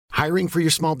Hiring for your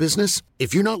small business?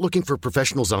 If you're not looking for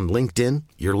professionals on LinkedIn,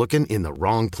 you're looking in the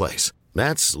wrong place.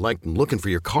 That's like looking for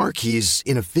your car keys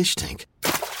in a fish tank.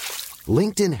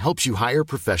 LinkedIn helps you hire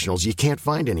professionals you can't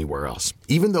find anywhere else,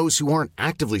 even those who aren't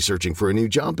actively searching for a new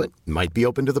job but might be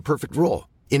open to the perfect role.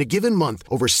 In a given month,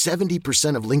 over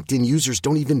 70% of LinkedIn users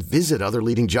don't even visit other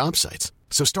leading job sites.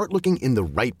 So start looking in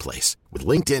the right place. With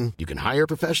LinkedIn, you can hire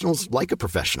professionals like a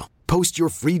professional. Post your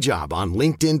free job on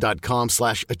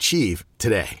linkedin.com/achieve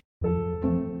today.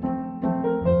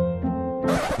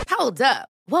 Hold up.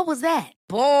 What was that?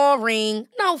 Boring.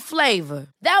 No flavor.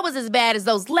 That was as bad as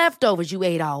those leftovers you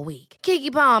ate all week.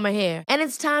 Keke Palmer here. And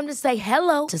it's time to say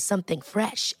hello to something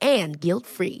fresh and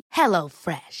guilt-free. Hello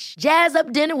Fresh. Jazz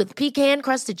up dinner with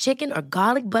pecan-crusted chicken or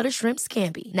garlic butter shrimp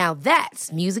scampi. Now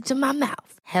that's music to my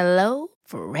mouth. Hello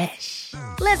Fresh.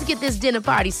 Let's get this dinner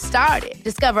party started.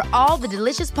 Discover all the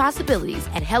delicious possibilities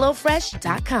at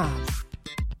hellofresh.com.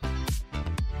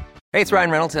 Hey, it's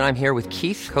Ryan Reynolds, and I'm here with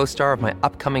Keith, co-star of my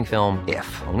upcoming film, If,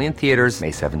 only in theaters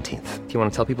May 17th. Do you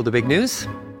want to tell people the big news?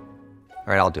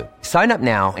 All right, I'll do it. Sign up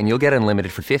now and you'll get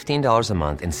unlimited for $15 a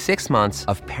month and 6 months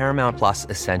of Paramount Plus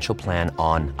Essential Plan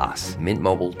on us.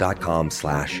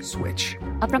 MintMobile.com/switch.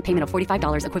 Upfront payment of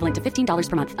 $45 equivalent to $15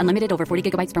 per month. Unlimited over 40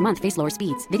 gigabytes per month. Face lower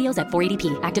speeds. Videos at 480p.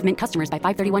 Active Mint customers by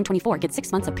 531.24 get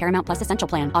 6 months of Paramount Plus Essential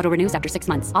Plan. Auto renews after 6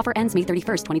 months. Offer ends May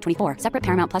 31st, 2024. Separate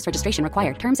Paramount Plus registration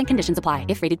required. Terms and conditions apply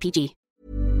if rated PG.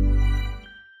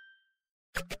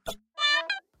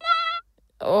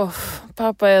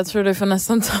 Pappa, jag tror du får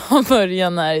nästan ta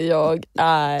början när jag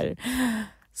är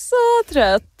så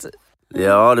trött.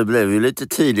 Ja, det blev ju lite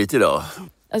tidigt idag.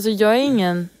 Alltså jag är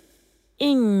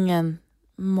ingen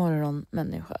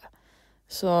morgonmänniska.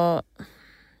 Så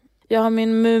jag har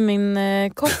min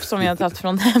Mumin-kopp som jag har tagit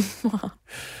från hemma.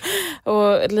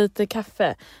 Och lite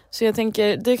kaffe. Så jag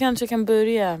tänker, du kanske kan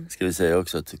börja. Ska vi säga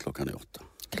också att klockan är 8?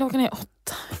 Klockan är 8.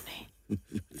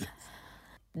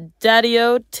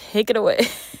 Daddy-o, take it away.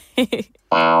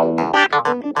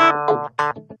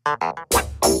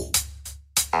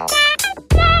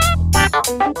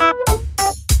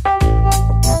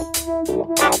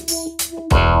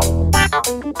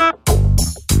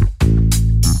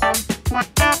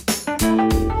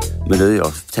 Men du,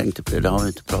 jag tänkte på det har vi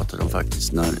inte pratat om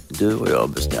faktiskt. När du och jag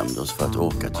bestämde oss för att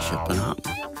åka till Köpenhamn.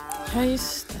 Ja,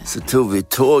 just det. Så tog vi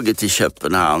tåget till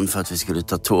Köpenhamn för att vi skulle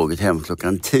ta tåget hem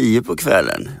klockan 10 på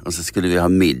kvällen. Och så skulle vi ha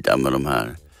middag med de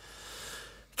här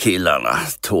killarna,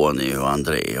 Tony och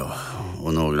André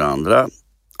och några andra.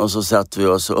 Och så satt vi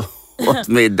oss och åt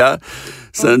middag.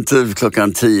 Sen typ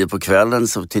klockan 10 på kvällen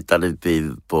så tittade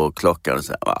vi på klockan och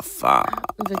sa, vad fan.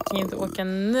 Vi kan inte åka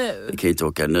nu. Vi kan inte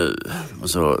åka nu. Och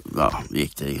så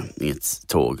gick det inget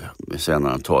tåg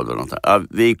senare än 12 eller något.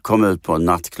 Vi kom ut på en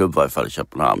nattklubb i varje fall i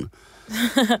Köpenhamn.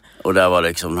 Och där var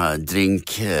liksom det här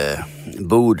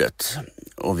drinkbordet.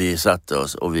 Och vi satte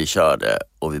oss och vi körde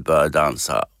och vi började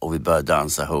dansa. Och vi började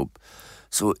dansa ihop.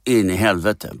 Så in i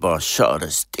helvete, bara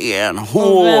körde stenhårt.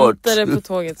 Och väntade på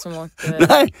tåget som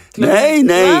åkte.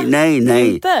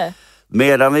 Nej. Inte?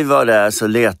 Medan vi var där så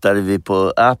letade vi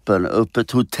på appen upp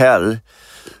ett hotell.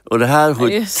 Och det här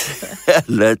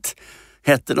hotellet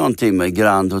hette någonting med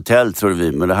Grand Hotel tror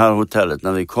vi. Men det här hotellet,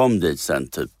 när vi kom dit sen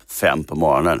typ 5 på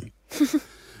morgonen.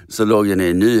 Så låg den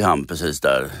i Nyhamn precis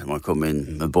där. Man kom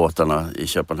in med båtarna i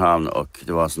Köpenhamn. Och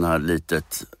det var sån här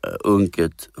litet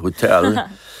unket hotell.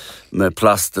 Med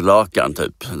plastlakan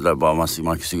typ. Där bara man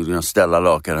skulle kunna ställa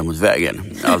lakanen mot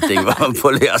väggen. Allting var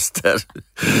polyester.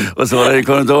 Och så var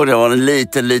det var en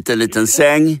liten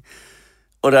säng.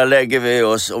 Och där lägger vi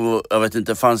oss. Och jag vet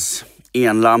inte, det fanns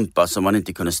en lampa som man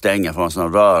inte kunde stänga. För man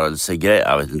sån rörelsegrej.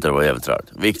 Jag vet inte, det var jävligt rart.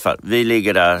 I vilket fall, vi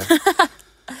ligger där.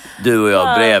 Du och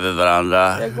jag bredvid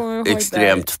varandra.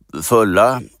 Extremt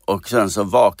fulla. Och sen så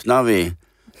vaknar vi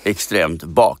extremt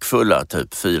bakfulla.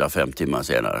 Typ 4-5 timmar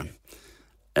senare.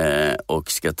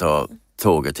 Och ska ta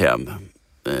tåget hem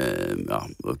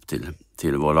upp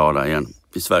till vår lada igen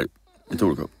i Sverige, i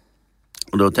Torekov.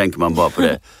 Och då tänker man bara på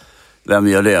det. Vem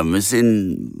gör det med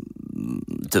sin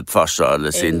typ farsa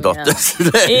eller sin dotter?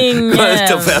 Ingen. Gå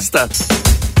ut och festa.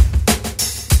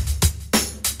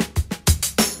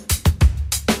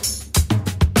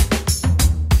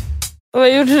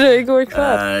 Vad gjorde du igår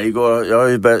kväll? Jag har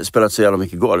ju spelat så jävla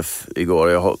mycket golf igår.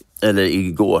 Jag har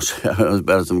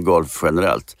spelat som golf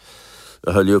generellt.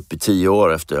 Jag höll ju upp i 10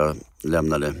 år efter jag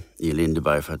lämnade i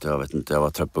Lindeberg för att jag var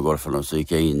trött på golfen. Och så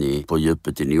gick jag in på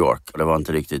djupet i New York. Och det var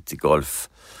inte riktigt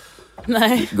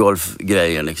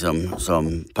golfgrejen liksom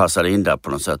som passade in där på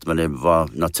något sätt. Men det var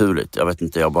naturligt. Jag vet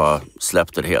inte, jag bara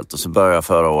släppte det helt. Och så började jag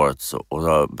förra året och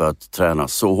har börjat träna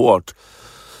så hårt.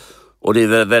 Och det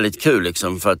är väldigt kul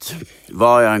liksom, för att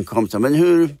var jag än kom till, men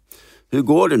hur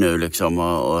går det nu liksom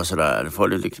och sådär? Får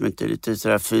du liksom inte lite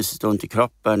sådär fysiskt ont i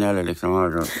kroppen eller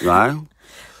liksom? Nej.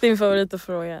 Din favorit att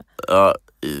fråga? Ja,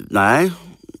 nej.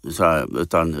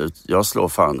 Utan jag slår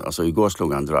fan, alltså igår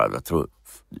slog han drive, jag tror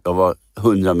jag var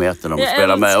 100 meter de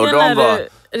spelade med. Och de var,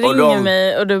 du ringer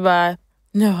mig och du bara,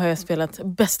 nu har jag spelat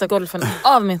bästa golfen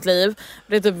av mitt liv.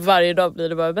 Det är typ varje dag blir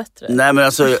det bara bättre. Nej men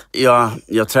alltså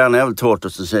jag tränar jävligt hårt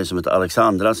hos en tjej som heter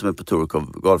Alexandra som är på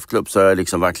Torekov golfklubb. Så jag är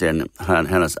liksom verkligen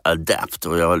hennes adapt.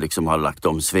 Och jag liksom har lagt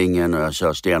om svingen och jag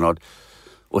kör stenhårt.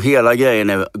 Och hela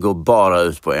grejen går bara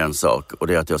ut på en sak. Och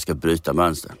det är att jag ska bryta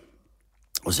mönster.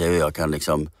 Och se hur jag kan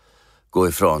liksom gå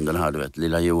ifrån den här, du vet,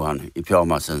 lilla Johan i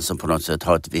pyjamasen som på något sätt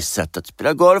har ett visst sätt att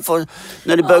spela golf. Och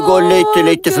när det börjar gå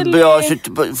lite för bra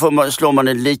så slår man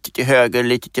den lite till höger,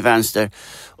 lite till vänster.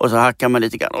 Och så hackar man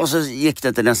lite grann. Och så gick det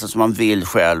inte nästan som man vill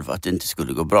själv att det inte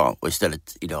skulle gå bra. Och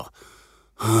istället idag.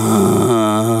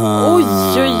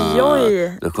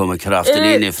 Oj. Då kommer kraften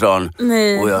inifrån.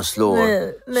 Nej. Och jag slår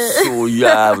Nej. så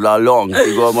jävla långt.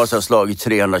 Igår måste jag ha slagit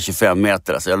 325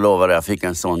 meter. Alltså jag lovar det, jag fick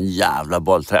en sån jävla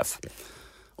bollträff.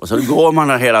 Och så går man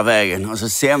här hela vägen och så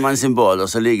ser man sin boll och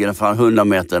så ligger den fan 100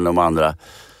 meter än de andra.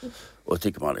 Och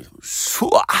tycker man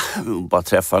liksom, bara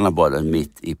träffar den här bollen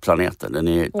mitt i planeten. Den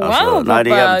är, wow, alltså, pappa, nej,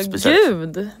 det är jävligt speciellt.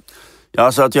 Gud.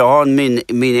 Ja, så att jag har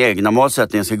min egna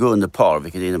målsättning. Jag ska gå under par,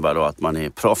 vilket innebär då att man är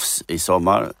proffs i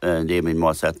sommar. Det är min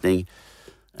målsättning.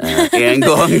 En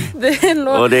gång.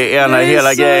 Och det ena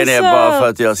hela grejen är bara för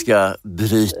att jag ska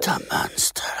bryta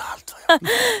mönster.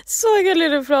 Så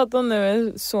gulligt du pratar nu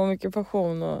med så mycket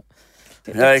passion. Och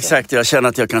ja, exakt. Jag känner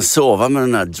att jag kan sova med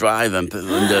den här driven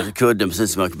under kudden.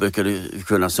 Precis som jag brukade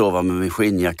kunna sova med min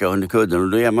skinnjacka under kudden. Och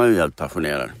då är man ju helt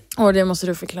passionerad. Och det måste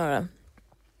du förklara.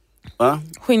 Va?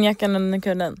 Skinnjackan under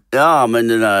kudden. Ja, men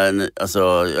den där, alltså,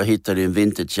 jag hittade ju en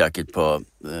vintage jacket på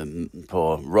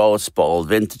Rose Bowl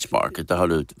Vintage Market. Där har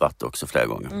du varit också flera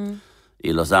gånger.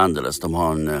 I Los Angeles. De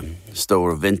har en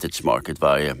stor vintage market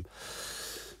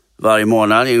varje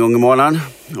månad, en gång i månaden.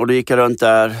 Och då gick jag runt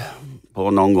där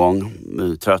på någon gång,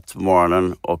 trött på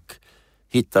morgonen och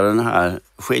hittade den här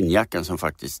skinnjackan som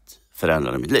faktiskt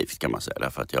förändrade mitt liv, kan man säga.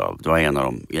 Därför att det var en av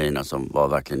de grejerna som var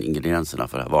verkligen ingredienserna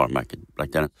för det här varumärket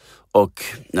Black Denim. Och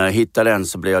när jag hittade den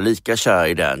så blev jag lika kär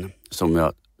i den som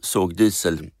jag såg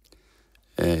Diesel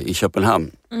i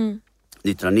Köpenhamn.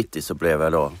 1990 så blev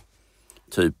jag då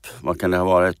typ, vad kan det ha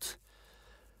varit?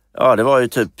 Ja, det var ju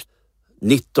typ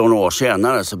 19 år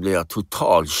senare så blev jag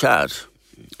totalkär.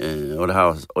 Och det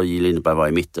här, och J. Lindeberg var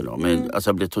i mitten då. Men alltså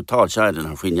jag blev totalkär i den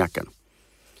här skinnjackan.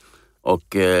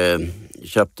 Och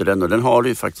köpte den, och den har du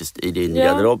ju faktiskt i din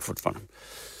garderob fortfarande.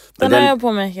 Den har jag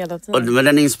på mig hela tiden. Men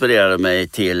den inspirerade mig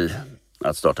till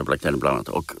att starta Black Denim bland annat.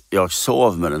 Och jag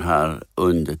sov med den här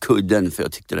under kudden för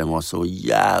jag tyckte den var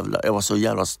jag var så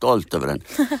jävla stolt över den.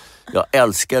 Jag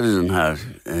älskade den här.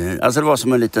 Alltså det var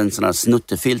som en liten sån här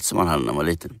snuttefilt som man hade när man var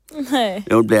liten. Nej.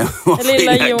 Jag blev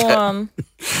lilla Johan.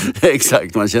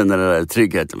 Exakt, man känner den där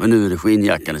tryggheten. Men nu är det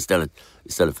skinnjackan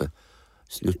istället för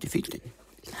snuttefilten.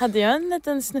 Hade jag en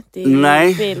liten snuttig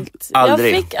filt?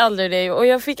 Aldrig. Jag fick aldrig det. Och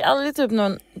jag fick aldrig typ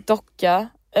någon docka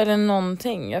eller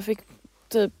någonting. Jag fick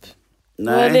typ...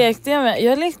 Nej.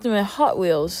 Jag lekte med Hot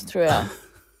Wheels, tror jag.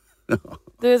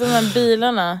 Du vet de här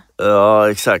bilarna.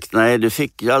 Ja, exakt. Nej, du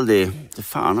fick ju aldrig... Det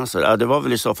fan alltså. Ja, det var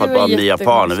väl i så fall bara Mia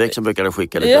Parnevik som brukade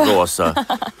skicka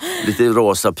lite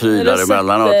rosa prylar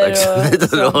emellanåt.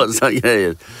 Lite rosa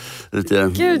grejer.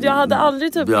 Gud, jag hade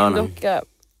aldrig typ en docka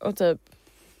och typ...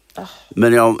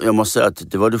 Men jag måste säga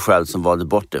att det var du själv som valde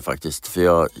bort det faktiskt. För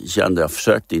jag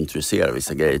försökte introducera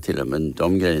vissa grejer till det, men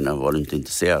de grejerna var du inte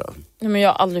intresserad av. Nej, men jag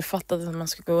har aldrig fattat att man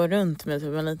ska gå runt med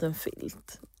typ en liten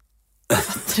filt. Jag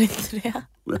fattar inte det.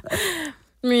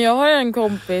 Men jag har en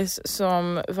kompis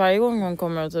som varje gång hon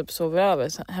kommer och typ sover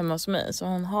över hemma hos mig, så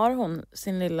har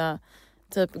sin lilla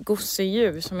typ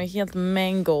gosedjur som är helt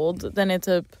mangled. Den är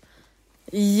typ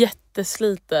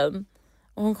jättesliten.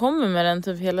 Och hon kommer med den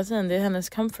typ hela tiden. Det är hennes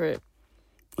comfort.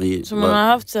 Som hon har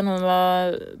haft sedan hon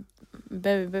var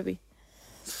baby.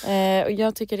 Och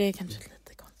jag tycker det är kanske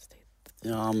lite konstigt.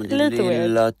 Ja, men den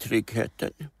lilla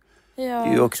tryggheten. Ja. Det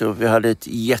är ju också, vi hade ett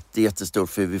jättestort,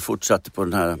 för vi fortsatte på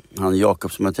den här, han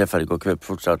Jakob som jag träffade igår kväll,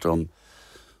 fortsatte om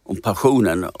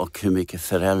passionen och hur mycket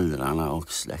föräldrarna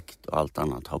och släkt och allt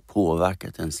annat har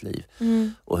påverkat ens liv.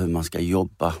 Och hur man ska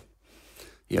jobba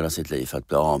hela sitt liv för att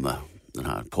bli av med den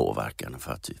här påverkan,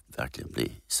 för att verkligen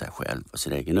bli sig själv och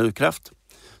sin egen urkraft.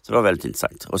 Så det var väldigt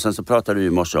intressant. Och sen så pratade vi i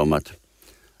morse om att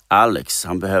Alex,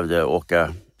 han behövde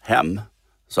åka hem,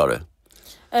 sa du?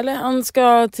 Eller han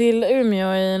ska till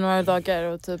Umeå i några dagar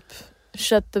och typ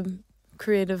shut the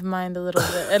creative mind a little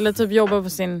bit. Eller typ jobba på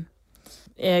sin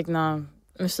egna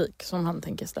musik som han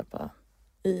tänker släppa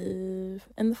in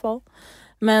the fall.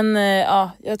 Men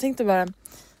jag tänkte bara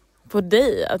på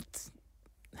dig att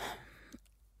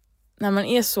när man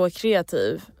är så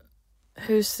kreativ,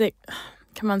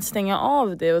 kan man stänga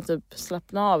av det och typ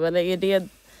slappna av? Eller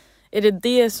är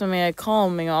det som är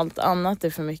calming och allt annat är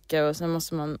för mycket och sen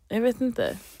måste man, jag vet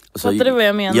inte. Fattar du vad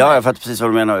jag menar? Ja, jag fattar precis vad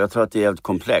du menar. Jag tror att det är helt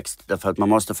komplext. Därför att man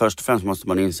måste först och främst måste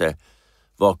man inse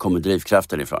var kommer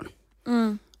drivkraften ifrån.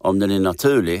 Om den är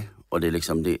naturlig och det är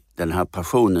liksom den här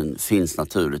passionen finns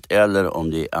naturligt, eller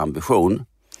om det är ambition.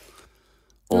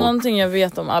 Någonting jag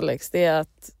vet om Alex, det är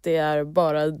att det är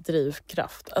bara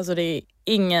drivkraft. Alltså det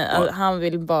är han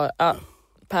vill bara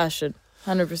passion,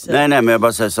 100%. Nej, men jag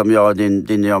bara säger som jag,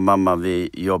 din och mamma, vi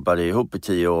jobbade ihop i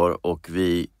 10 år och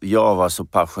jag var så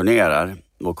passionerad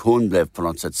och hon blev på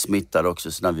något sätt smittad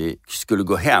också. Så när vi skulle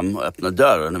gå hem och öppna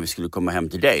dörren, när vi skulle komma hem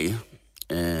till dig,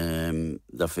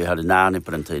 därför vi hade nanny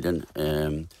på den tiden,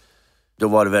 då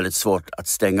var det väldigt svårt att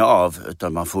stänga av,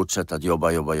 utan man fortsatte att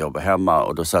jobba hemma.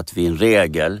 Och då satt vi en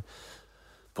regel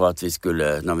på att vi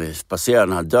skulle, när vi passerade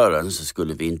den här dörren, så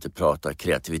skulle vi inte prata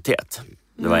kreativitet.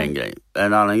 Det var en grej.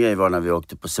 En annan grej var när vi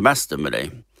åkte på semester med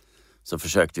dig. Så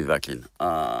försökte vi verkligen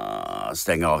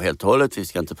stänga av helt och hållet. Vi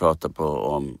ska inte prata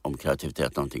om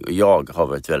kreativitet någonting. Och jag har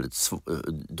varit väldigt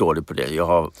dålig på det.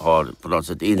 Jag har på något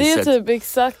sätt insett... Det är typ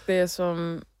exakt det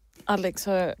som Alex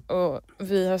har och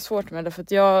vi har svårt med det. För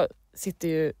att jag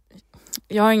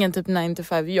har ingen typ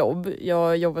 9-to-5 jobb.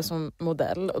 Jag jobbar som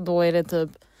modell och då är det typ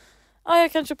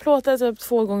jag kanske plåtar typ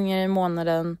 2 gånger i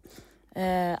månaden.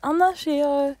 Annars är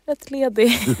jag rätt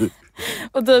ledig.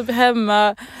 Och typ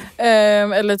hemma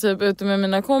eller typ ute med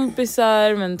mina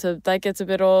kompisar, men typ där kan typ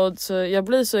i råd. Så jag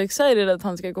blir så excited att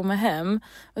han ska komma hem.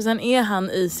 Och sen är han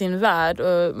i sin värld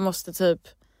och måste typ,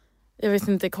 jag vet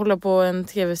inte, kolla på en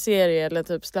tv-serie eller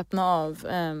typ slappna av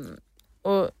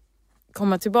och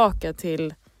komma tillbaka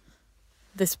till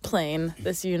this plane,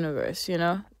 this universe, you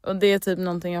know. Och det är typ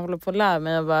någonting jag håller på att lära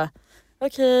mig. Jag bara,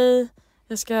 okej,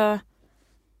 jag ska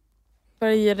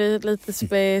bara ge dig lite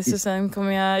space och sen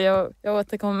kommer jag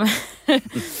återkommer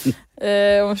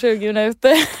om 20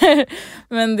 minuter.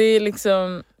 Men det är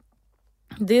liksom,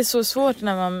 det är så svårt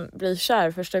när man blir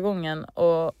kär första gången.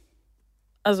 Och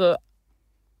alltså,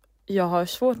 jag har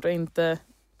svårt att inte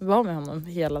vara med honom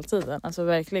hela tiden. Alltså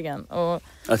verkligen. Och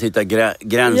att hitta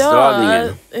gränsdragningen.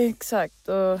 Ja, exakt.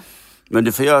 Men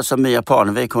du får göra som Mia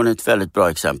Parnevik, hon är ett väldigt bra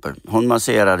exempel. Hon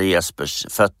masserade Jespers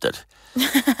fötter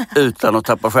utan att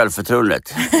tappa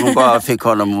självförtroendet. Hon bara fick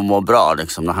honom att må bra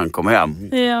liksom, när han kom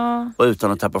hem. Ja. Och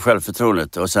utan att tappa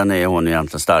självförtroendet. Och sen är hon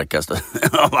egentligen starkast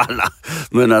av alla.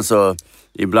 Men alltså,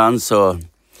 ibland så...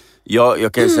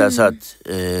 Jag kan ju säga så att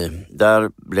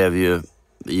där blev ju...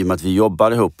 I och med att vi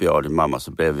jobbade ihop, jag och din mamma,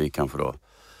 så blev vi kanske då...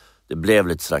 Det blev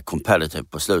lite sådär competitive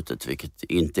på slutet, vilket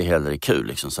inte heller är kul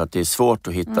liksom. Så att det är svårt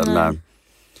att hitta den där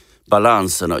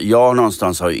balansen. Och jag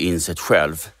någonstans har ju insett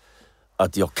själv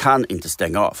att jag kan inte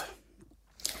stänga av.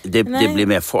 Det blir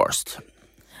mer forced.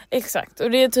 Exakt,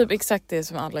 och det är typ exakt det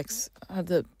som Alex har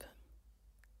typ...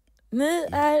 Ni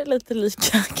är lite lika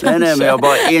kanske. Nej, men jag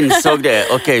bara insåg det.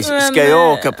 Okej, ska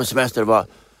jag åka på semester och bara...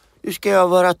 Nu ska jag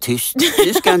vara tyst.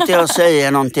 Nu ska inte jag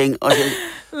säga någonting. Och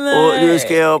nu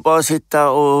ska jag bara sitta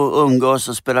och umgås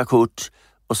och spela kort.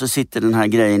 Och så sitter den här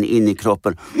grejen in i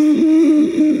kroppen.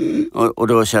 Och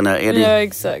då känner jag... Ja,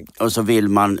 exakt. Och så vill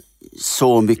man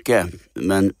så mycket.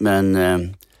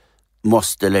 Men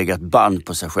måste lägga ett band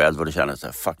på sig själv. Och då känner jag så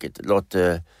här, fuck it. Låt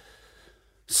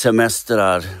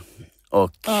semestrar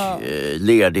och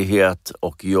ledighet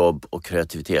och jobb och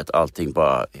kreativitet. Allting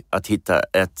bara... Att hitta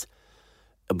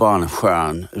bara en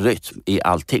skön rytm i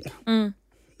allting.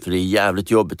 För det är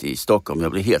jävligt jobbigt i Stockholm.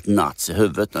 Jag blir helt nuts i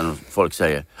huvudet när folk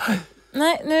säger...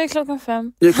 Nej, nu är klockan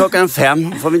 5. Nu är klockan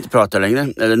 5, får vi inte prata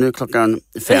längre. Eller nu är klockan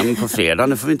 5 på fredag.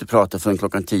 Nu får vi inte prata förrän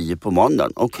klockan 10 på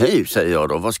måndagen. Okej, säger jag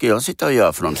då. Vad ska jag sitta och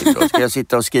göra för någonting då? Ska jag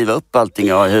sitta och skriva upp allting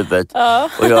jag har i huvudet?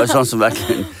 Och jag är sån som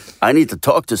verkligen... I need to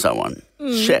talk to someone.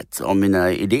 Shit, om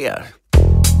mina idéer.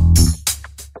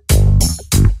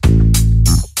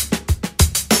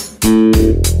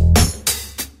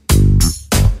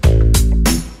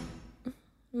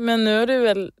 Men nu har du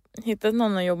väl hittat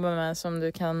någon att jobba med som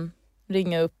du kan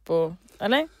ringa upp och...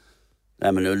 Eller?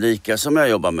 Nej, men Ulrika som jag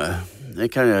jobbar med, det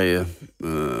kan jag ju...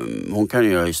 hon kan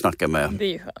ju snacka med det är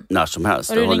ju skönt. När som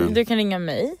helst. Och du kan ringa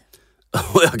mig.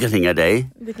 Och jag kan ringa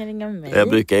dig. Du kan ringa mig. Jag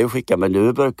brukar ju skicka, men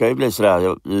du brukar ju bli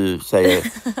sådär, du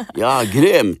säger ja,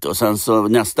 grymt. Och sen så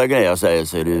nästa grej jag säger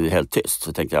så är du helt tyst.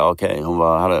 Så tänkte jag, okej,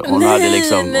 hon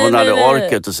hade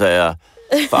orket att säga,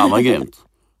 fan vad grymt.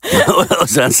 och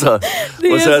sen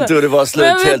tog det bara slut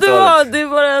men helt och och hållet. Det är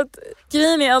bara att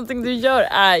grejen är allting du gör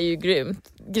är ju grymt.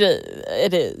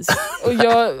 Och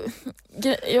jag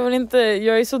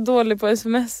är så dålig på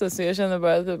sms så jag känner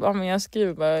bara typ, men jag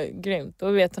skriver bara grymt. Då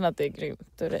vet hon att det är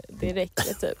grymt och det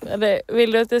räcker typ. Eller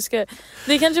vill du att det ska...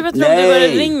 Det är kanske bättre om du bara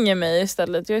ringer mig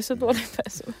istället. Jag är så dålig på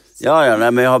sms. Ja,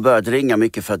 nej, men jag har börjat ringa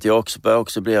mycket för att jag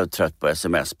börjar bli trött på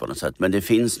sms på något sätt. Men det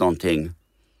finns någonting.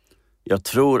 Jag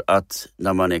tror att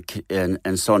när man är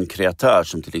en sån kreatör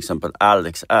som till exempel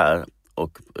Alex är,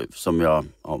 och som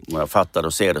om jag fattar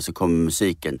och ser det så kommer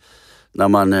musiken. När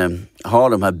man har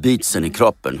de här beatsen i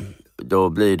kroppen, då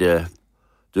är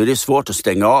det svårt att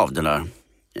stänga av den där.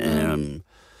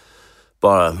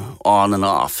 Bara on and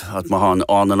off. Att man har en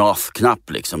on and off-knapp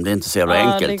liksom. Det är inte så jävla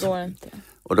enkelt. Det går inte.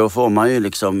 Och då får man ju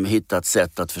liksom hitta ett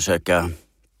sätt att försöka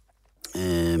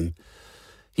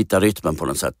hitta rytmen på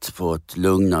något sätt. På ett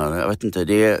lugnare, jag vet inte.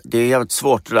 Det är jävligt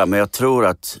svårt det där, men jag tror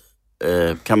att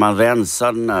kan man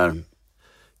rensa den här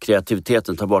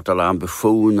kreativiteten, ta bort alla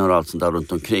ambitioner och allt sånt där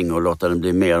runt omkring och låta den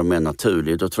bli mer och mer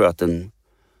naturlig, då tror jag att den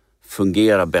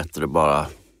fungerar bättre bara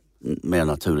mer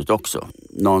naturligt också.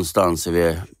 Någonstans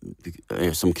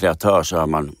som kreatör så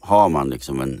har man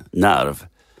liksom en nerv.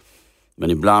 Men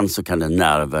ibland så kan den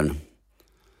nerven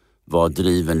vara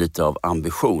driven lite av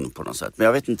ambition på något sätt. Men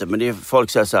jag vet inte, men folk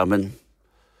säger så här, men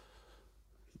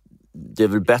det är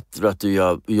väl bättre att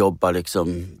du jobbar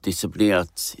liksom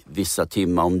disciplinerat vissa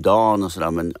timmar om dagen och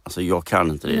sådär, men alltså jag kan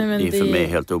inte det. Nej, det är för mig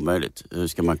helt omöjligt. Hur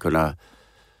ska man kunna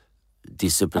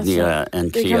disciplinera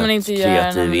en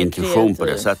kreativ intuition på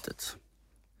det sättet?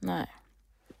 Nej.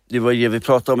 Det var det vi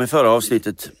pratade om i förra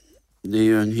avsnittet. Det är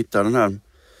ju att hitta den här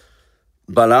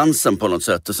balansen på något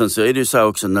sätt. Och sen så är det ju så här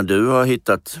också, när du har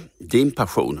hittat din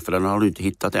passion, för den har du inte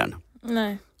hittat än.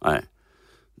 Nej.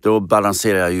 Då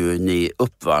balanserar ju ni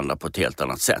upp varandra på ett helt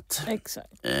annat sätt. Exakt.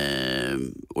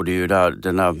 Och det är ju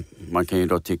där, man kan ju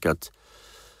då tycka att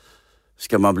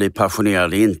ska man bli passionerad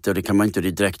eller inte, och det kan man inte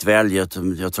direkt välja.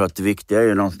 Jag tror att det viktiga är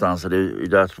ju någonstans, och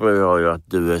där tror jag ju att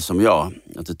du är som jag,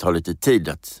 att det tar lite tid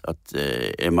att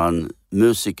är man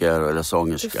musiker eller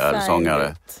sångerska eller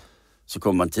sångare så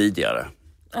kommer man tidigare.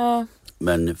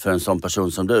 Men för en sån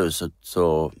person som du,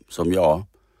 så som jag,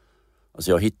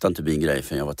 alltså jag hittade inte min grej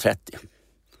förrän jag var 30.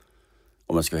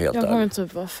 Om jag ska vara helt ärlig. Jag kommer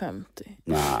typ vara 50.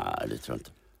 Nej, det tror jag inte.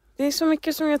 Det är så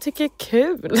mycket som jag tycker är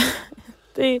kul.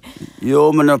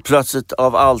 Jo, men plötsligt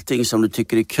av allting som du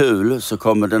tycker är kul så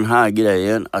kommer den här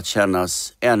grejen att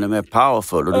kännas ännu mer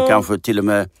powerful. Och du kanske till och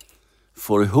med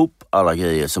får ihop alla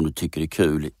grejer som du tycker är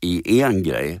kul i en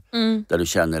grej. Där du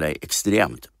känner dig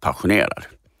extremt passionerad.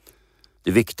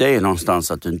 Det viktiga är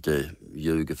någonstans att du inte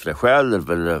ljuger för dig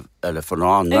själv eller för någon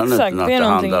annan. Exakt, utan att det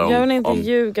handlar om, jag vill inte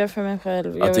ljuga för mig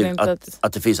själv. Jag vill inte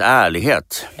att det finns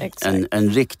ärlighet. En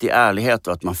riktig ärlighet,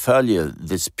 och att man följer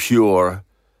this pure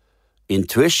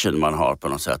intuition man har på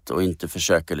något sätt. Och inte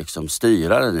försöker liksom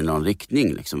styra den i någon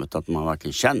riktning liksom, utan att man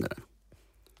verkligen känner den.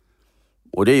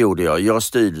 Och det gjorde jag. Jag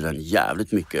styrde den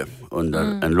jävligt mycket under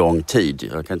en lång tid.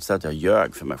 Jag kan inte säga att jag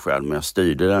ljög för mig själv, men jag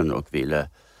styrde den och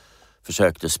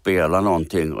försökte spela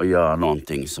någonting och göra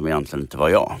någonting som egentligen inte var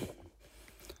jag.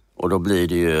 Och då blir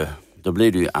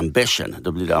det ju ambition.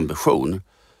 Då blir det ambition.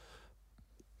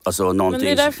 Alltså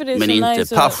någonting, men inte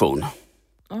nice passion.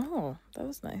 Oh, that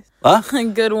was nice. Va?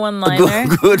 Good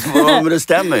one-liner. Good, men det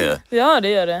stämmer ju. Ja, det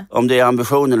gör det. Om det är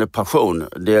ambition eller passion.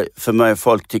 För mig,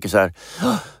 folk tycker så här,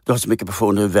 du har så mycket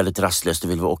passion, du är väldigt rastlös, du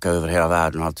vill åka över hela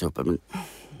världen och alltihopa. Men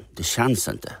det känns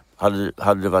inte.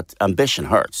 Hade det varit ambition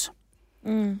hurts.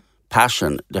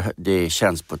 Passion, det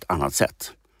känns på ett annat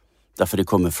sätt. Därför det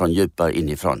kommer från djupare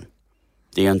inifrån.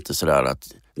 Det är inte sådär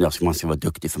att man ska vara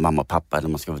duktig för mamma och pappa, eller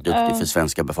man ska vara duktig för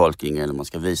svenska befolkningen, eller man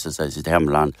ska visa sig i sitt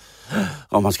hemland,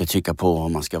 om man ska trycka på,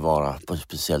 om man ska vara på ett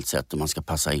speciellt sätt, och man ska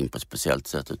passa in på ett speciellt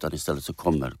sätt, utan istället så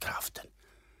kommer kraften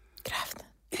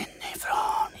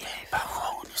inifrån.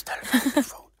 Passion istället för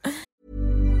passion.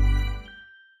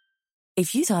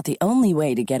 If you thought the only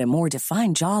way to get a more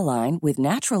defined jawline with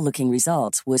natural-looking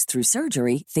results was through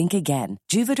surgery, think again.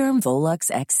 Juvederm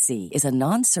Volux XC is a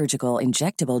non-surgical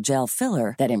injectable gel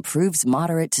filler that improves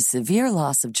moderate to severe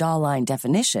loss of jawline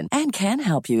definition and can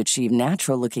help you achieve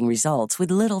natural-looking results with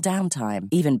little downtime.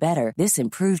 Even better, this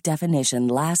improved definition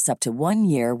lasts up to 1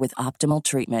 year with optimal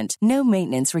treatment. No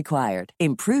maintenance required.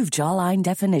 Improve jawline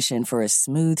definition for a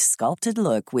smooth, sculpted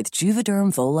look with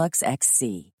Juvederm Volux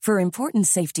XC. For important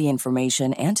safety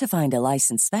information and to find a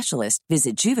licensed specialist,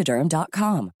 visit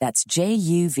Juvederm.com. That's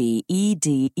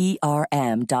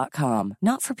JUVEDERM.com.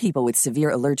 Not for people with severe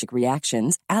allergic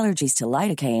reactions, allergies to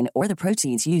lidocaine, or the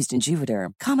proteins used in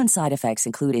Juvederm. Common side effects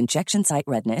include injection site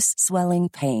redness, swelling,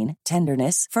 pain,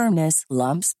 tenderness, firmness,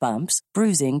 lumps, bumps,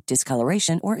 bruising,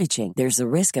 discoloration, or itching. There's a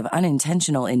risk of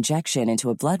unintentional injection into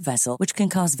a blood vessel, which can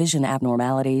cause vision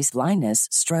abnormalities, blindness,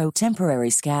 stroke, temporary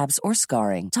scabs, or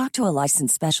scarring. Talk to a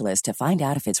licensed specialist to find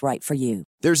out if it's right for you.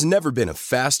 There's never been a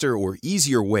faster or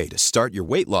easier way to start your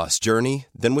weight loss journey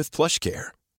than with PlushCare.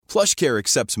 PlushCare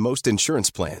accepts most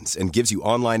insurance plans and gives you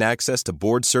online access to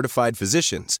board-certified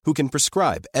physicians who can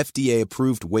prescribe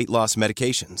FDA-approved weight loss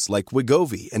medications like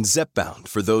Wegovy and Zepbound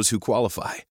for those who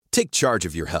qualify. Take charge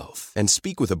of your health and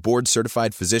speak with a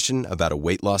board-certified physician about a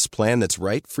weight loss plan that's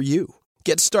right for you.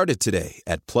 Get started today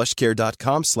at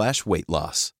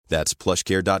plushcare.com/weightloss. That's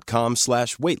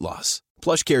plushcare.com/weightloss.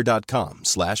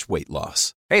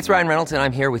 plushcare.com/weightloss. Hey, it's Ryan Reynolds, and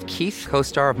I'm here with Keith,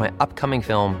 co-star of my upcoming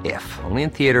film, If, only in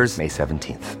theaters May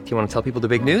 17th. Do you want to tell people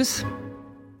the big news?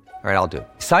 All right, I'll do it.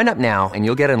 Sign up now and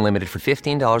you'll get unlimited for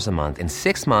 $15 a month and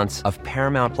 6 months of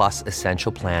Paramount Plus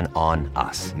Essential Plan on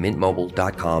us.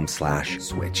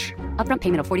 MintMobile.com/switch. Upfront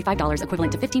payment of $45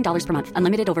 equivalent to $15 per month.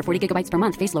 Unlimited over 40 gigabytes per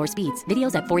month. Face lower speeds.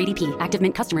 Videos at 480p. Active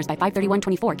Mint customers by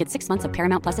 531.24 get 6 months of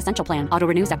Paramount Plus Essential Plan. Auto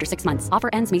renews after 6 months. Offer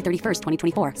ends May 31st,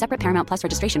 2024. Separate Paramount Plus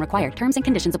registration required. Terms and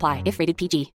conditions apply if rated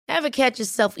PG. Ever catch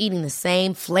yourself eating the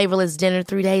same flavorless dinner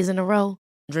 3 days in a row?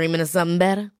 Dreaming of something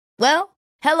better? Well,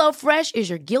 HelloFresh is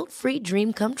your guilt-free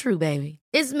dream come true, baby.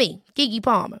 It's me, Keke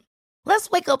Palmer. Let's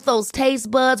wake up those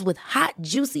taste buds with hot,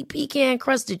 juicy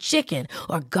pecan-crusted chicken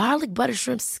or garlic butter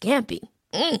shrimp scampi.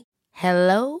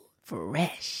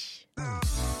 HelloFresh.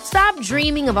 Stop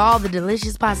dreaming of all the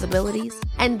delicious possibilities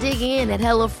and dig in at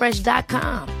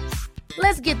HelloFresh.com.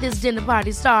 Let's get this dinner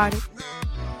party started.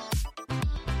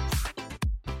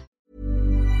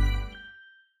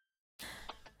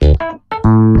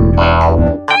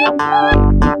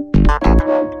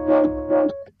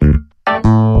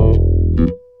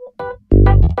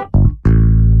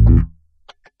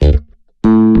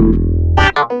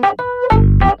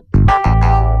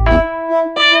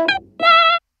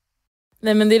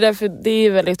 Nej, men det är därför det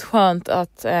är väldigt skönt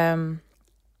att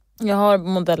jag har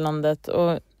modellandet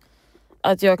och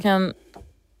att jag kan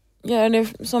göra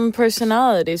det som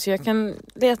personality, så jag kan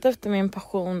leta efter min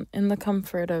passion in the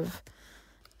comfort of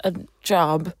a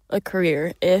job, a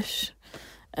career-ish.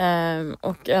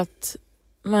 Och att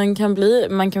man kan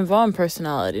vara en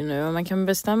personality nu och man kan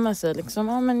bestämma sig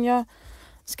liksom, men jag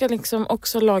ska liksom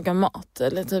också laga mat,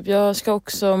 eller typ jag ska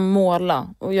också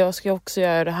måla och jag ska också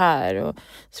göra det här och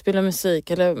spela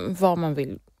musik eller vad man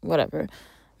vill, whatever.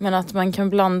 Men att man kan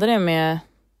blanda det med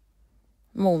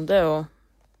mode och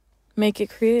make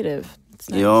it creative.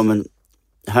 Nice. Ja, men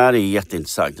här är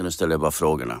jätteintressant och nu ställer jag bara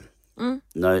frågorna.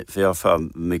 Nej, för jag har för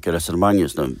mycket resonemang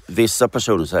just nu. Vissa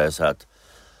personer säger så här att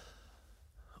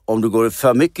om du går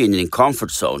för mycket in i din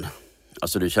comfort zone,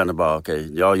 alltså du känner bara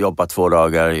okej, jag jobbar 2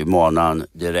 dagar i månaden,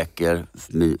 det räcker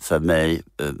för mig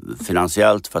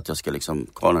finansiellt för att jag ska liksom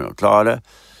klara det.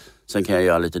 Sen kan jag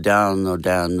göra lite den och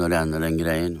den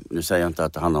grejen. Nu säger jag inte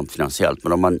att det handlar om finansiellt,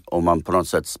 men om man på något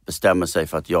sätt bestämmer sig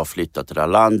för att jag flyttar till det här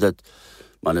landet,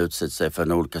 man utsätter sig för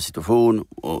en olika situation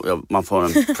och man får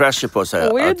en pressure på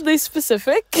sig. Weirdly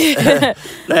specific.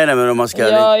 nej, men om man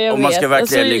ska, om man ska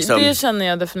verkligen alltså, liksom... Det känner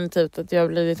jag definitivt att jag har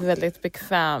blivit väldigt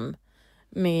bekväm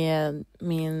med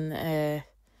min...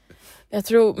 jag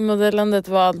tror modellandet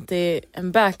var alltid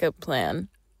en backup plan.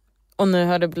 Och nu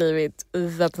har det blivit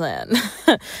the plan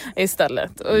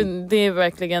istället. Och det är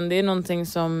verkligen, det är någonting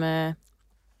som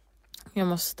jag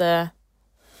måste...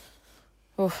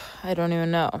 I don't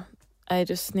even know. I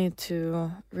just need to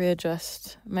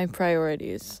readjust my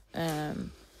priorities.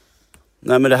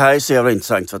 Nej, men det här är så jävla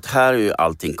intressant för att här är ju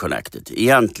allting connected.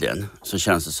 Egentligen så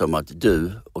känns det som att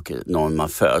du och någon man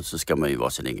föds så ska man ju vara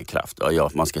sin egen kraft. Ja,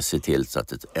 man ska se till så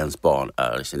att ens barn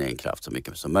är sin egen kraft så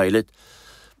mycket som möjligt.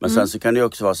 Men sen så kan det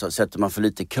också vara så, sätter man för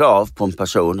lite krav på en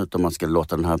person, utan man ska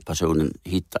låta den här personen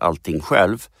hitta allting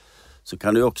själv, så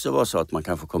kan det också vara så att man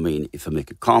kan få komma in i för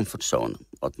mycket comfort zone.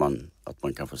 Att man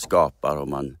kanske skapar och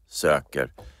man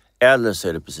söker. Eller så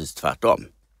är det precis tvärtom.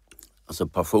 Alltså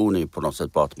passion är ju på något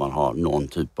sätt bara att man har någon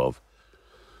typ av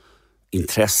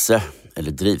intresse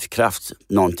eller drivkraft.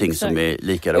 Någonting som är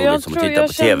lika roligt som att titta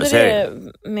på tv-serier. Jag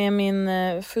kände det med min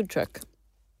food truck.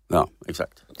 Ja,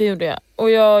 exakt. Det gjorde jag.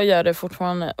 Och jag gör det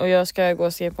fortfarande. Och jag ska gå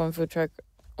och se på en food truck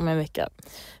om en vecka.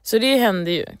 Så det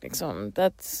händer ju liksom.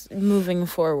 That's moving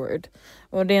forward.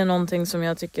 Och det är någonting som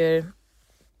jag tycker...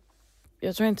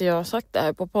 Jag tror inte jag har sagt det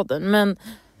här på podden. Men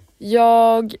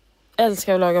jag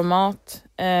älskar att laga mat.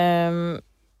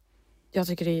 Jag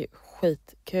tycker det är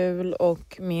skitkul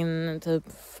och min typ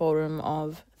form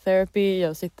av therapy.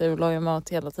 Jag sitter och lagar mat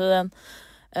hela tiden.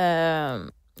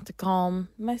 To calm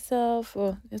myself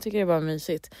och jag tycker det är bara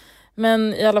mysigt.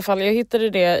 Men i alla fall, jag hittade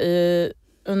det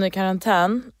under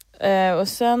karantän. Och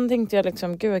sen tänkte jag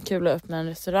liksom, gud vad kul att öppna en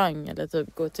restaurang eller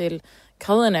typ gå till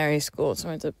culinary school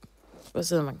som är typ, vad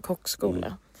säger man,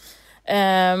 kockskola.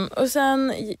 Och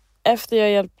sen efter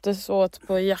jag hjälptes åt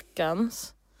på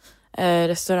Jackans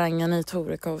restaurangen i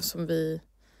Torekov som vi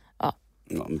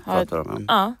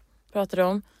pratade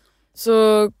om,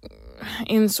 så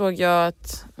insåg jag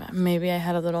att maybe I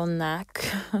had a little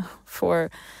knack for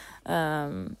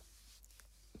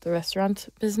the restaurant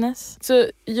business. Så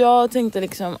jag tänkte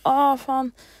liksom,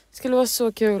 fan, det skulle vara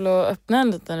så kul att öppna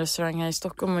en liten restaurang här i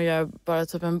Stockholm och göra bara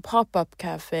typ en pop-up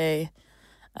café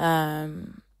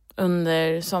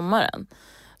under sommaren.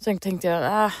 Sen tänkte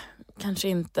jag, kanske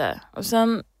inte. Och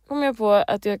sen kom jag på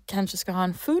att jag kanske ska ha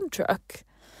en food truck.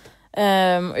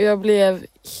 Och jag blev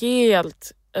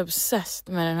helt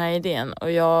obsessed med den här idén.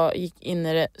 Och jag gick in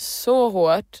i det så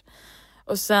hårt.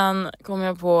 Och sen kom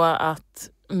jag på att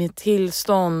med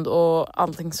tillstånd och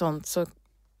allting sånt så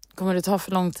kommer det ta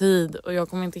för lång tid. Och jag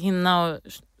kommer inte hinna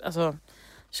och,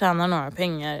 tjäna några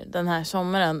pengar den här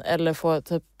sommaren. Eller få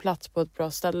typ plats på ett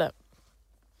bra ställe.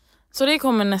 Så det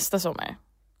kommer nästa sommar.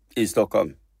 I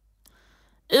Stockholm?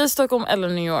 I Stockholm eller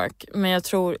New York. Men jag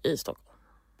tror i Stockholm.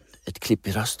 Ett klipp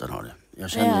i rösten har du. Jag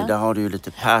känner där har du ju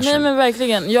lite passion. Nej men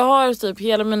verkligen. Jag har typ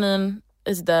hela menyn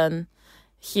is done.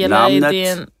 Hela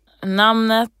idén.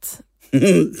 Namnet.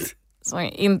 Som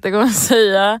jag inte kommer att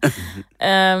säga.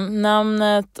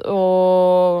 Namnet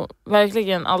och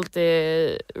verkligen allt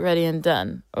är ready and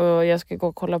done. Och jag ska gå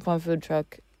och kolla på en food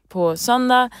truck på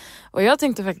söndag. Och jag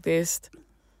tänkte faktiskt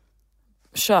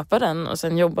köpa den och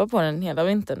sen jobba på den hela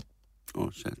vintern.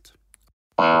 Shit.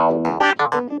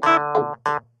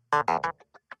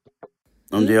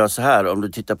 Om du gör så här, om du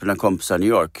tittar på dina kompisar i New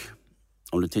York.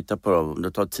 Om du tittar på dem, om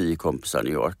du tar 10 kompisar i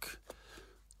New York.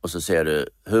 Och så ser du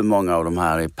hur många av de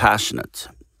här är passionate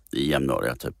i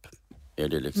jämnåriga typ. Är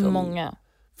det liksom många?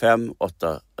 5,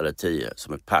 8 eller 10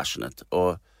 som är passionate.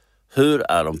 Och hur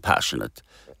är de passionate?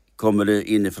 Kommer det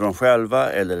inifrån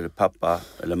själva eller är det pappa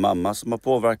eller mamma som har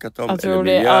påverkat dem? Jag tror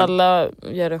det alla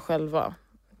gör det själva.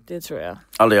 Det tror jag.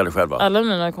 Alla gör det själva? Alla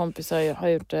mina kompisar har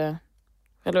gjort det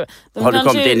själva. Har du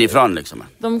kommit inifrån liksom?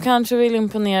 De kanske vill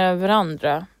imponera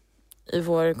varandra i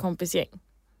vår kompisgäng.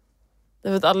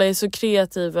 Därför att alla är så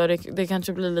kreativa och det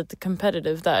kanske blir lite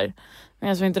competitive där. Men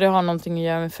jag tror inte det har någonting att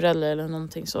göra med föräldrar eller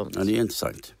någonting sånt. Ja, det är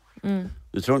intressant.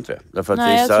 Du tror inte det? Därför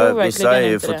att vissa är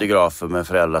ju fotografer med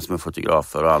föräldrar som är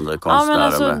fotografer och andra är konstnärer. Ja,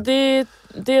 men alltså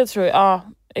det tror jag. Ja,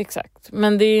 exakt.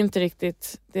 Men det är inte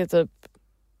riktigt, det är typ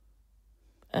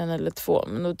 1 eller 2.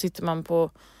 Men då tittar man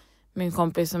på min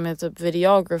kompis som är typ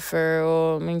videographer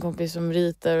och min kompis som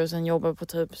ritar och sen jobbar på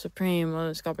typ Supreme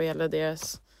och skapar hela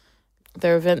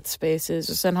their event spaces.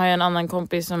 Och sen har jag en annan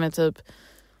kompis som är typ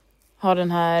har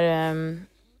den här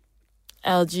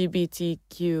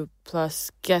LGBTQ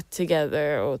plus get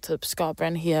together och typ skapar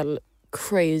en hel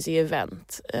crazy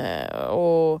event.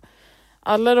 Och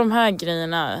alla de här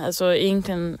grejerna, alltså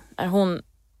egentligen är hon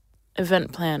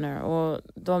event planner och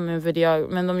de är video,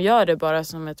 men de gör det bara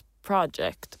som ett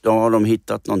project. Då har de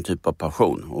hittat någon typ av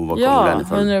passion. Och vad kommer den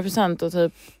ifrån? 100% och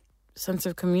typ sense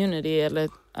of community eller...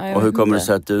 Och hur kommer det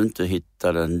sig att du inte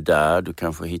hittar den där? Du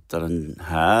kanske hittar den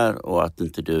här och att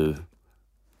inte du...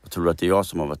 Jag tror att det är jag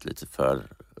som har varit lite för...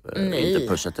 inte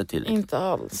pushat det till. Inte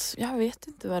alls. Jag vet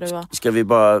inte vad det var. Ska vi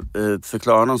bara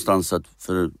förklara någonstans att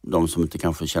för de som inte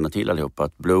kanske känner till allihopa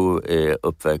att Blue är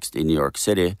uppväxt i New York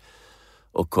City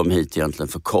och kom hit egentligen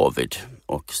för covid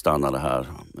och stannade här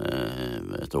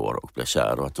ett år och blev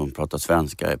kär. Och att hon pratar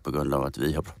svenska är på grund av att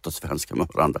vi har pratat svenska med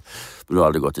varandra. Men du har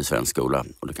aldrig gått i svensk skola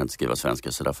och du kan inte skriva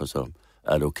svenska, så därför så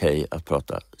är det okej att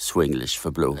prata swinglish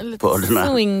för Blue på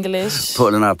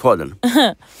den här podden.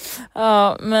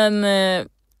 Ja, men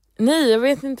nej, jag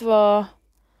vet inte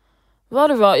vad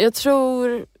det var. Jag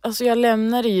tror, alltså jag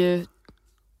lämnade ju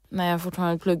när jag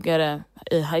fortfarande pluggade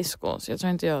i high school, så jag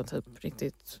tror inte jag typ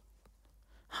riktigt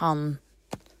hann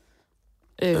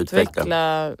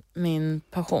utveckla min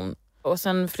passion. Och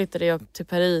sen flyttade jag till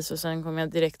Paris och sen kom jag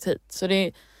direkt hit.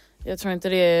 Så jag tror inte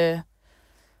det är...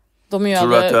 Tror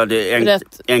du att du hade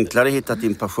enklare hittat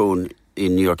din passion i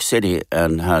New York City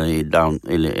än här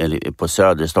eller på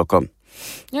söder i Stockholm?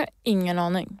 Jag har ingen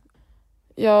aning.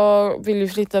 Jag vill ju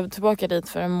flytta tillbaka dit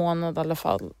för en månad i alla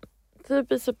fall.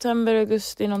 Typ i september,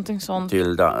 augusti, någonting sånt.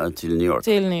 Till New York?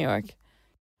 Till New York.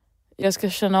 Jag ska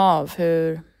känna av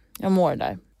hur jag mår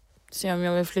där. se om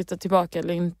jag vill flytta tillbaka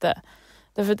eller inte.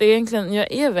 Därför att egentligen,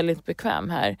 jag är väldigt bekväm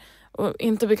här. Och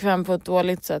inte bekväm på ett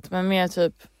dåligt sätt, men mer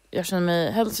typ, jag känner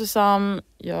mig hälsosam,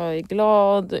 jag är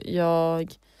glad,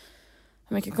 jag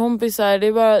har mycket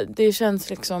kompisar. Det känns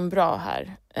liksom bra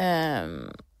här.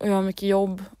 Och jag har mycket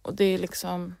jobb och det är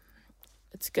liksom,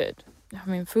 it's good. Jag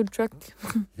har min food truck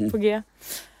på G.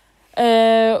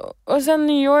 Och sen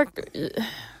New York,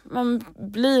 man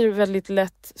blir väldigt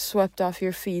lätt swept off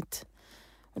your feet.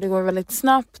 Och det går väldigt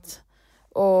snabbt.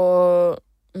 Och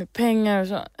med pengar och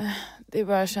så. Det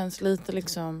bara känns lite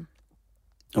liksom...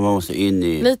 Och man måste in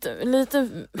i... Lite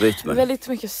rytmen. Väldigt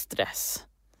mycket stress.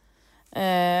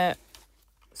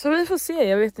 Så vi får se,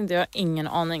 jag vet inte, jag har ingen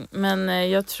aning. Men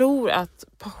jag tror att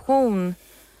passion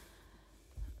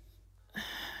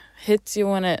hits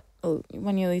you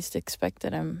when you least expect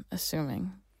it, I'm assuming.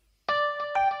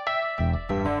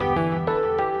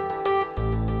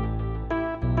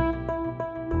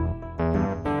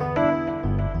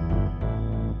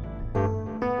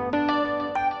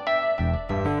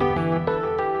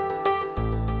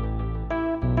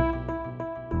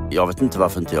 Jag vet inte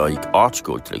varför inte jag gick art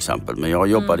school till exempel. Men jag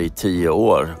jobbade i 10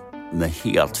 år med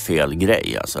helt fel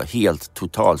grej. Alltså helt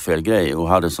totalt fel grej. Och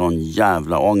hade sån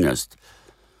jävla ångest.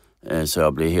 Så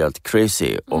jag blev helt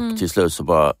crazy. Och till slut så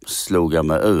bara slog jag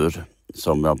mig ur.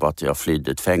 Som att jag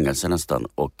flydde ett fängelse nästan.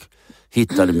 Och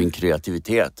hittade min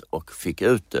kreativitet. Och fick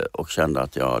ut det. Och kände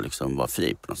att jag liksom var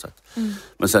fri på något sätt.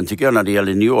 Men sen tycker jag när det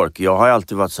gäller New York. Jag har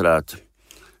alltid varit sådär att...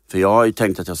 För jag har ju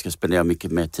tänkt att jag ska spendera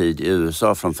mycket mer tid i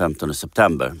USA från 15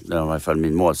 september. Det är i alla fall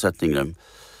min målsättning nu.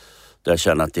 Där jag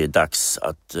känner att det är dags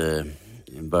att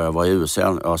börja vara i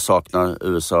USA. Jag saknar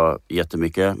USA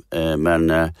jättemycket.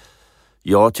 Men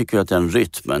jag tycker att den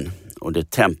rytmen och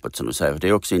det tempot som du säger. Det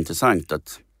är också intressant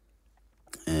att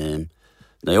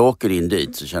när jag åker in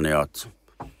dit så känner jag att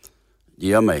det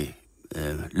gör mig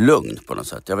lugn på något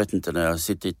sätt. Jag vet inte, när jag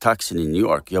sitter i taxin i New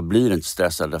York, jag blir inte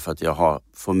stressad därför att jag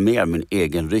får mer min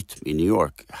egen rytm i New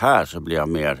York. Här så blir jag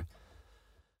mer,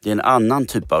 det är en annan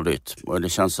typ av rytm och det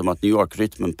känns som att New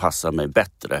York-rytmen passar mig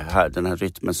bättre. Här, den här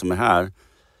rytmen som är här,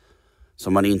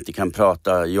 som man inte kan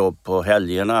prata jobb på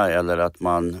helgerna eller att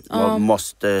man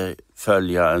måste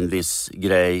följa en viss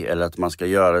grej eller att man ska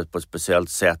göra det på ett speciellt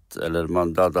sätt eller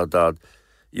man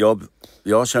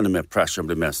jag känner mer pressure och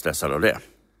blir mer stressad av det.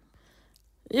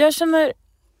 Jag känner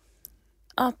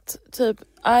att typ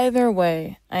either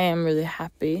way I am really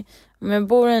happy. Om jag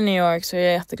bor i New York så är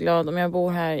jag jätteglad. Om jag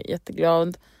bor här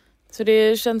jätteglad. Så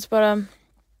det känns bara...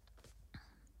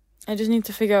 I just need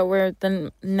to figure out where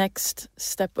the next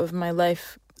step of my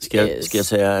life is. Ska jag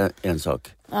säga en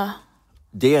sak? Ja.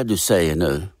 Det du säger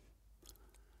nu,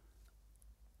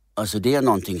 alltså det är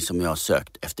någonting som jag har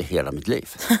sökt efter hela mitt liv.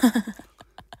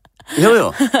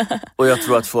 Jo. Och jag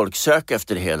tror att folk söker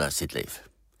efter det hela sitt liv.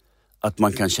 Att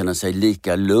man kan känna sig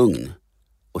lika lugn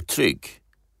och trygg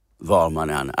var man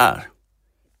än är.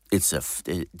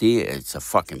 It's a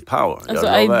fucking power. Alltså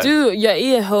jag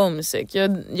är homesick.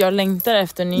 Jag längtar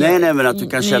efter New York. Nej, men att du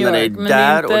kan känna dig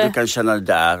där och du kan känna dig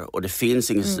där. Och det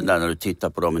finns inget där när du tittar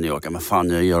på dem i New York. Men fan,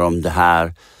 nu gör de det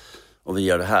här och vi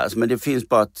gör det här. Men det finns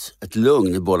bara ett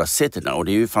lugn i båda cityna. Och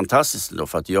det är ju fantastiskt då,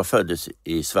 för att jag föddes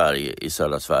i Sverige, i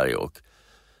södra Sverige, och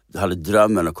hade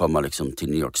drömmen att komma liksom till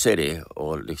New York City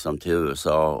och liksom till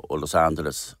USA och Los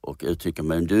Angeles och uttrycka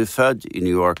mig. Men du är född i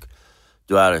New York,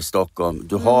 du är i Stockholm,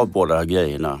 du har båda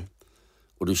grejerna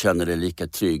och du känner dig lika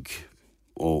trygg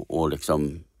och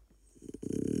liksom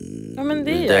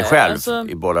dig själv alltså,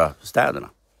 i båda städerna.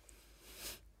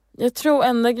 Jag tror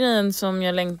enda grejen som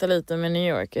jag längtar lite med New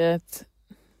York är att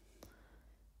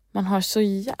man har så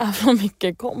jävla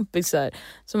mycket kompisar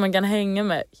som man kan hänga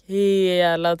med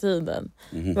hela tiden.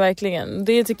 Verkligen.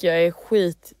 Det tycker jag är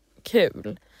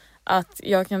skitkul. Att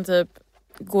jag kan typ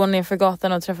gå ner för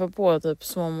gatan och träffa på typ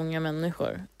så många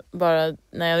människor. Bara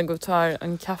när jag går och tar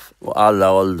en kaffe. Och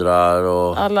alla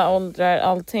åldrar. Alla åldrar,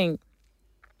 allting.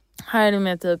 Här är det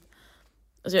med typ...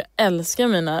 Alltså jag älskar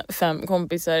mina 5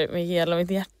 kompisar med hela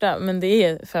mitt hjärta. Men det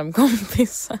är 5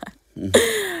 kompisar.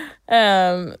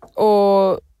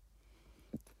 Och...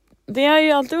 Det har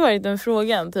ju alltid varit en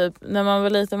fråga, typ när man var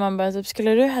liten, man bara typ,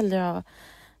 skulle du hellre ha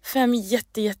 5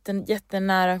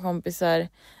 jättenära kompisar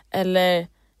eller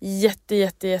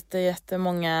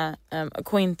jättemånga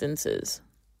acquaintances?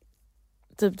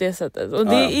 Typ det sättet. Och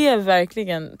det är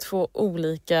verkligen 2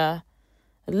 olika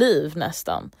liv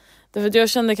nästan. Därför att jag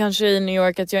kände kanske i New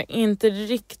York att jag inte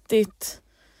riktigt...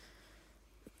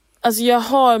 Alltså jag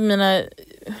har mina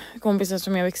kompisar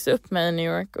som jag växte upp med i New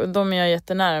York och de är jag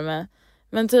jättenära med.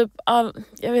 Men typ,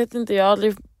 jag vet inte, jag har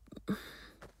aldrig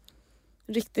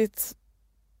riktigt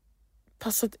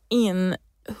passat in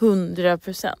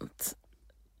 100%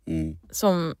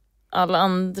 som alla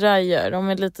andra gör. De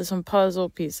är lite som puzzle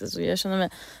pieces och jag känner mig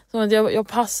som att jag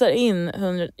passar in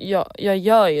 100, jag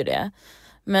gör ju det.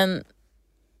 Men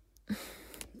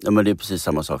ja, men det är precis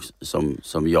samma sak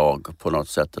som jag på något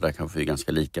sätt, och där kanske vi är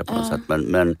ganska lika på något sätt,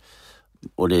 men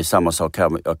och det är samma sak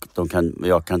här,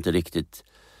 jag kan inte riktigt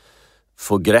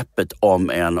få greppet om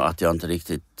en och att jag inte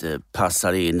riktigt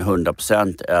passar in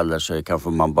 100%, eller så kanske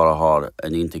man bara har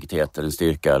en integritet eller en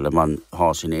styrka, eller man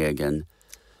har sin egen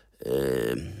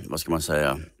vad ska man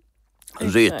säga,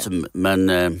 rytm. Men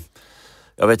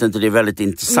jag vet inte, det är väldigt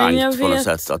intressant på något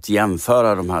sätt att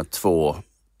jämföra de här två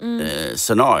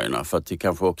scenarierna, för att det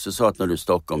kanske också så att när du är i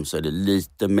Stockholm så är det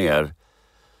lite mer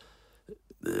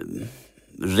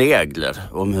regler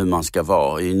om hur man ska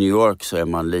vara. I New York så är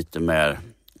man lite mer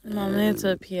man är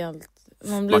typ helt,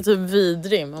 man blir typ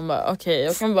vidrig. Man bara okej,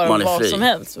 jag kan bara vara vad som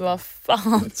helst. Vad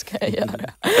fan ska jag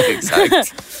göra?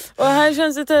 Exakt. Och här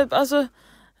känns det typ, alltså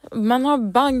man har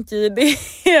bank-ID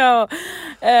och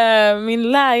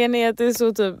min lägenhet är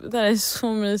så typ, den är så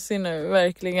mysig nu,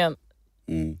 verkligen.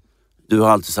 Du har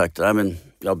alltid sagt, men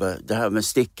det här med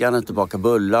stickandet och baka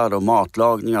bullar och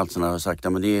matlagning och allt sånt, har sagt,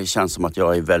 men det känns som att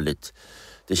jag är väldigt,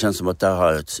 det känns som att jag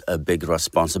har ett big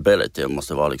responsibility och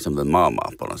måste vara liksom en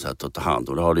mamma på något sätt och ta hand.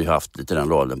 Och då har du ju haft lite den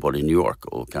rollen både i New York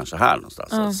och kanske här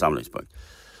någonstans, samlingspunkt.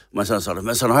 Men sen sa du,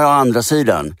 men sen har jag andra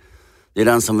sidan. Det är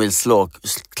den som vill slå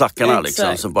klackarna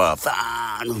liksom, så bara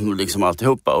fan, liksom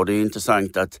alltihopa. Och det är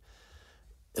intressant att,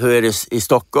 hur är det i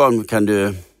Stockholm,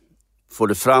 får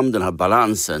du fram den här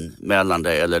balansen mellan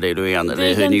dig, eller är du eller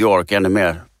är New York ännu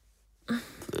mer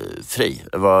fri?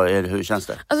 Hur känns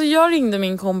det? Alltså jag ringde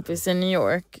min kompis i New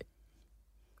York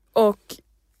och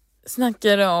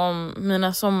snackade om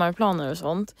mina sommarplaner och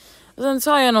sånt. Och sen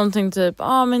sa jag någonting typ,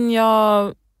 men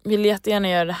jag vill jättegärna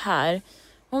göra det här.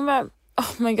 Hon bara,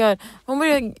 oh my god. Hon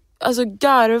började alltså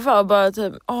garva och bara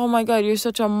typ, oh my god, you're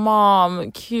such a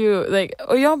mom, cute. Like,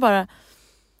 och jag bara,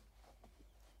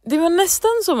 det var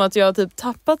nästan som att jag typ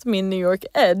tappat min New York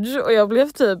edge och jag blev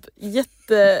typ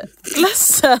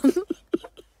jätteledsen.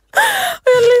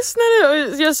 Och jag lyssnade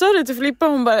och jag sa det till Filippa,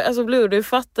 hon bara, alltså Blue, du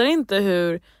fattar inte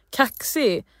hur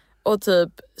kaxig och typ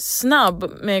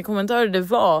snabb med kommentarer det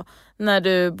var när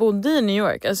du bodde i New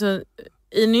York. Alltså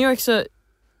i New York så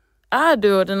är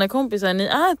du och dina kompisar, ni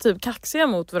är typ kaxiga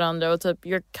mot varandra och typ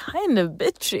you're kind of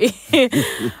bitchy.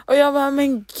 Och jag bara,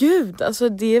 men gud, alltså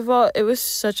it was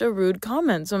such a rude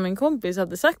comment som en kompis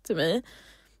hade sagt till mig.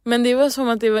 Men det var som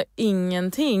att det var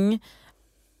ingenting.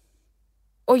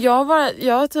 Och jag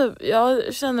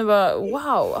känner bara,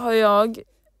 wow, jag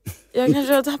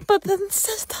kanske har tappat den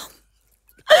sidan.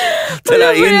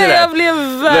 Jag blev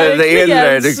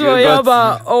verkligen så jag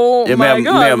bara, oh my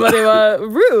god, vad det var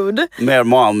rude. Mer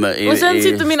mom och sen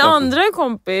sitter min andra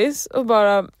kompis och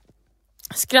bara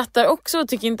skrattar också och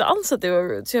tycker inte alls att det var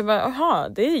rude. Så jag bara, aha,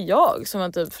 det är jag som har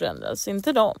typ förändrats,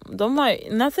 inte de. De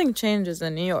har, nothing changes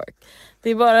in New York. Det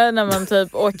är bara när man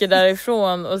typ åker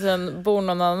därifrån och sen bor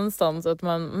någon annanstans att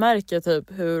man märker typ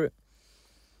hur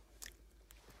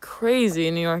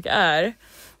crazy New York är.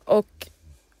 Och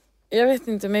jag vet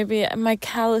inte, maybe my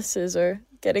calluses are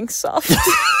getting soft.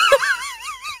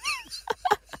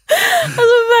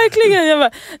 Alltså verkligen, jag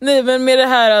bara, nej, men med det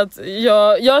här att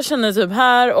jag känner typ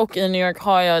här och i New York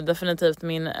har jag definitivt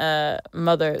min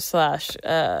mother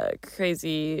 /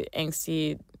 crazy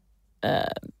angsty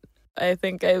I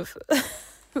think I've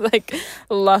like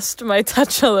lost my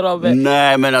touch a little bit.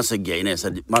 Nej, men alltså grejen är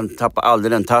så man tappar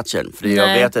aldrig den touchen. För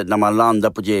jag vet att när man landar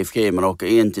på JFK, man åker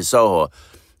in till Soho,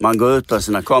 man går ut på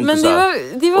sina kompisar.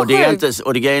 Men det var och det är inte,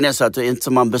 och det grejen är så att det är inte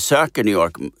som man besöker New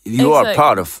York. You are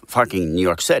part of fucking New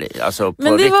York City. Alltså,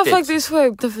 men det riktigt. var faktiskt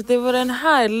sjukt, för det var den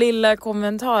här lilla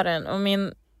kommentaren och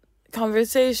min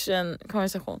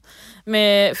konversation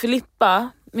med Filippa,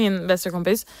 min bästa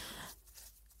kompis,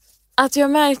 att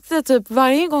jag märkte typ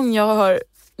varje gång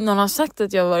någon har sagt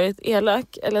att jag varit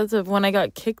elak, eller typ when I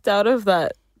got kicked out of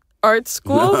that art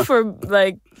school for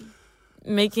like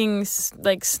making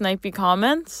like snipey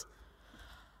comments,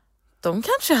 de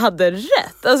kanske hade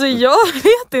rätt. Alltså jag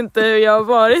vet inte hur jag har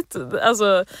varit,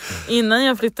 alltså innan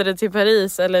jag flyttade till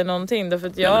Paris eller någonting, därför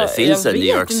att det finns en New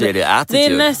York City attitude. Det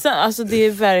är nästan, alltså det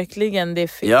är verkligen, det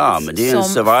finns. Ja, men det är en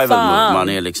survival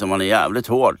mode. Man är jävligt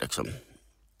hård liksom.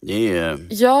 Det är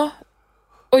ja.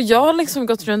 Och jag har liksom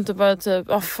gått runt och bara typ,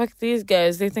 oh fuck these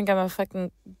guys, they think I'm a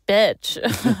fucking bitch.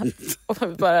 Och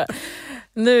bara,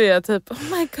 nu är jag typ, oh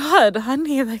my god,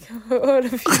 honey, like, what have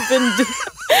you been doing?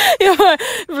 Jag har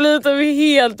blivit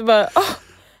helt bara, oh,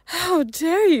 how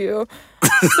dare you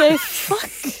say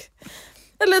fuck?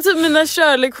 Eller typ mina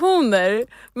körlektioner.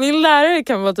 Min lärare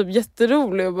kan vara typ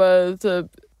jätterolig och bara typ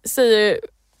säger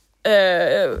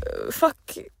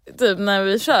fuck typ när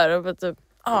vi kör och bara typ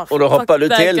och då hoppar du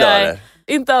till då eller?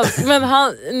 Inte alls,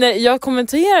 men jag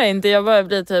kommenterar inte, jag bara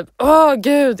blir typ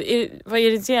gud, vad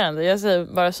irriterande. Jag säger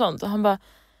bara sånt och han bara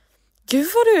gud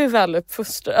vad du är väl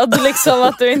uppfostrad liksom,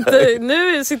 att du inte,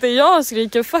 nu sitter jag och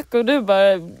skriker fuck och du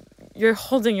bara you're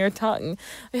holding your tongue.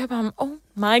 Och jag bara oh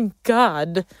my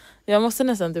god. Jag måste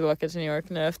nästan tillbaka till New York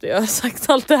nu efter jag har sagt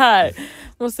allt det här.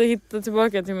 Måste hitta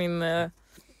tillbaka till min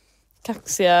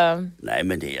kaxiga. Nej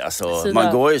men det är alltså, sida.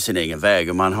 Man går ju sin egen väg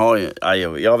och man har ju,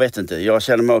 jag vet inte, jag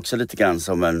känner mig också lite grann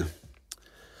som en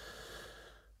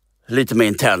lite mer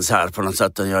intens här på något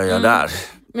sätt än jag gör där.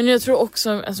 Men jag tror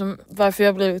också alltså, varför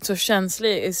jag blivit så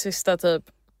känslig i sista typ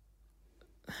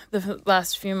the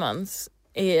last few months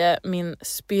är min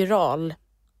spiral.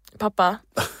 Pappa,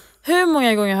 hur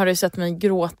många gånger har du sett mig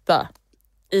gråta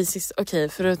i sista, okej,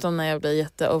 förutom när jag blir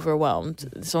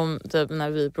jätte-overwhelmed som typ när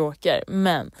vi bråkar,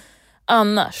 men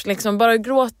annars, liksom bara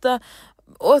gråta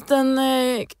åt en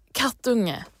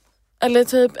kattunge eller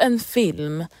typ en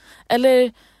film,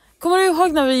 eller kommer du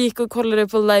ihåg när vi gick och kollade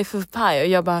på Life of Pi och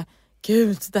jag bara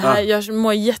gud, det här, jag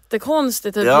mår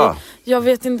jättekonstigt typ. Jag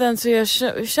vet inte ens hur jag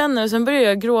känner och sen börjar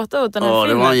jag gråta åt den här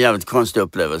filmen. Det var en jävligt konstig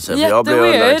upplevelse. Jag blev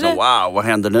liksom, wow, vad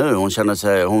händer nu? Hon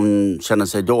känner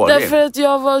sig dålig. Därför att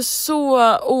jag var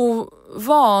så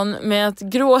ovan med att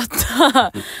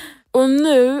gråta. Och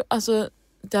nu, alltså,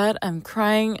 that I'm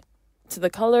crying to the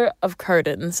color of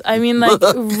curtains. I mean like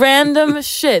random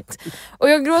shit. Och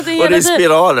jag gråter hela tiden. Och det är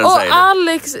spiralen, och säger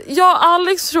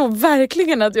Alex tror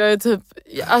verkligen att jag är typ,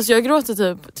 alltså jag gråter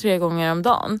typ 3 gånger om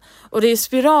dagen. Och det är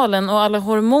spiralen och alla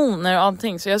hormoner och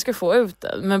allting, så jag ska få ut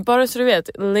det. Men bara så du vet,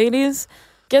 ladies,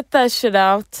 get that shit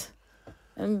out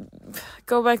and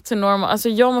go back to normal. Alltså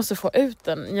jag måste få ut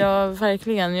den. Jag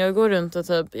går runt och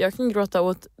typ, jag kan gråta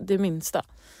åt det minsta.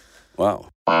 Wow.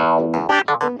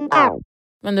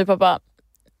 Men du pappa,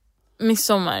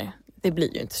 midsommar, det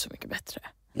blir ju inte så mycket bättre.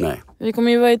 Nej. Vi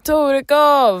kommer ju vara i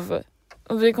Torekov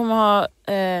och vi kommer ha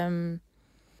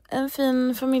en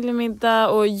fin familjemiddag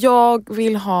och jag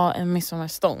vill ha en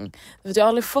midsommarstång. Jag har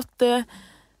aldrig fått det.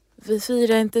 Vi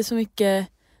firar inte så mycket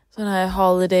sådana här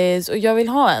holidays och jag vill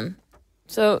ha en.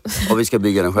 Så och vi ska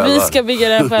bygga den själva. Vi ska bygga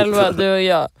den själva, du och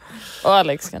jag. Och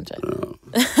Alex kanske.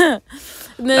 Ja.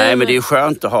 Nej, men det är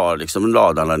skönt att ha liksom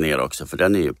ladan där nere också, för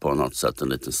den är ju på något sätt en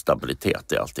liten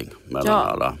stabilitet i allting. Mellan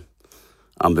alla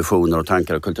ambitioner och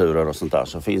tankar och kulturer och sånt där,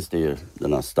 så finns det ju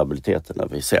den här stabiliteten när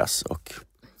vi ses och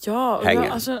hänger.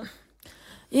 Alltså,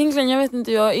 egentligen, jag vet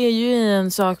inte, jag är ju i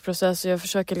en sakprocess och jag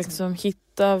försöker liksom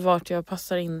hitta vart jag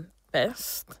passar in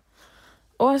bäst.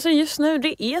 Och alltså just nu,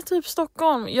 det är typ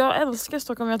Stockholm. Jag älskar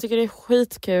Stockholm, jag tycker det är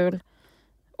skitkul.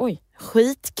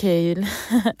 Skitkul.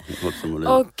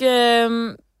 Och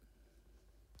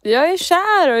jag är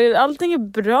kär och allting är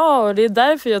bra och det är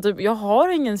därför jag har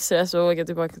ingen stress att åka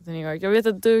tillbaka till New York. Jag vet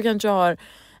att du kanske har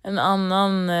en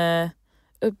annan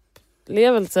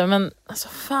upplevelse, men alltså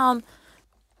fan.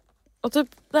 Och typ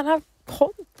den här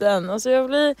podden, alltså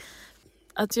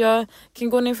att jag kan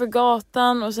gå ner för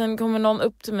gatan och sen kommer någon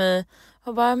upp till mig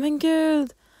och bara, men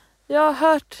gud, jag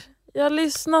har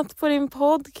lyssnat på din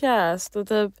podcast och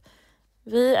typ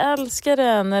vi älskar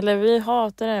den eller vi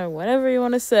hatar den, whatever you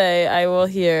want to say, I will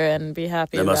hear and be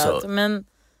happy about. Men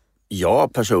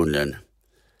jag personligen,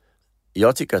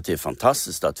 jag tycker att det är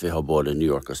fantastiskt att vi har både New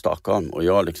York och Stockholm, och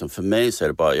jag liksom, för mig så är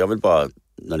det bara, jag vill bara,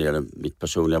 när det gäller mitt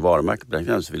personliga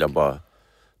varumärke så vill jag bara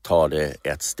ta det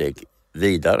ett steg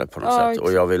vidare på något sätt.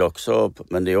 Och jag vill också,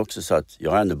 men det är också så att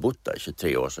jag har ändå bott där i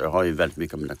 23 år, så jag har ju väldigt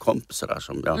mycket av mina kompisar där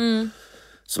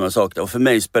som jag saknar. Och för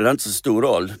mig spelar det inte så stor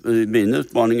roll. Min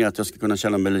utmaning är att jag ska kunna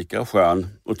känna mig lika skön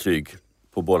och trygg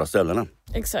på båda ställena.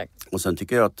 Exakt. Och sen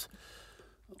tycker jag att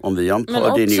om vi gör en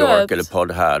podd i New York eller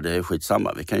podd här, det är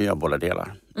skitsamma. Vi kan ju göra båda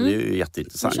delar. Det är ju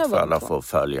jätteintressant för alla att få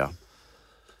följa.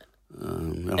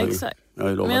 Exakt. Jag har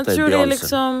ju lovat men jag dig tror Beyoncé. Det är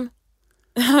liksom...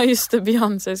 Ja just det,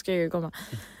 Beyoncé ska ju komma.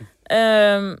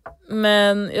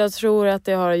 Men jag tror att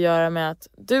det har att göra med att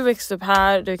du växte upp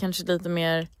här, du är kanske lite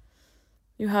mer,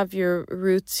 you have your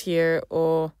roots here,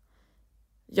 och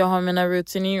jag har mina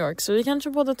roots i New York, så vi kanske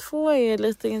båda två är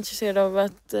lite intresserade av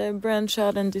att branch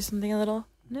out and do something a little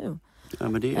new. Ja,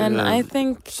 men det är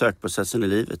ju sökprocessen i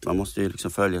livet, man måste ju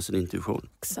liksom följa sin intuition.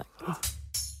 Exakt.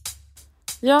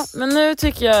 Ja, men nu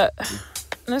tycker jag,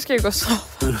 nu ska jag gå och sova.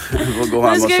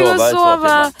 Nu ska jag gå och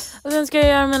sova. Och sen ska jag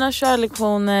göra mina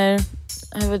körlektioner.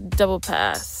 I have a double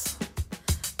pass.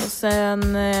 Och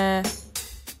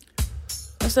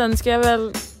sen ska jag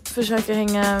väl försöka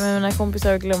hänga med mina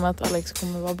kompisar och glömma att Alex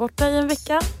kommer vara borta i en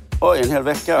vecka. Oj, en hel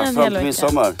vecka fram till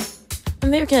midsommar.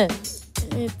 Men det är okej.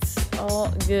 It's all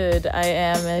good. I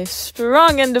am a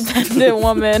strong independent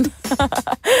woman.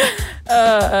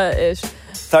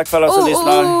 Tack för alla som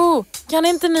lyssnar. Kan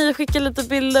inte ni skicka lite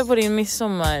bilder på din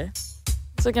midsommar?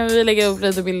 Så kan vi lägga upp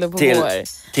lite bilder på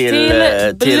vår.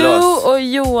 Till Blue oss. Och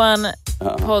Johan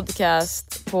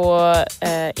podcast på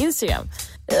Instagram.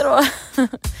 Hejdå.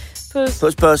 Puss.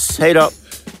 Puss, puss. Hej då.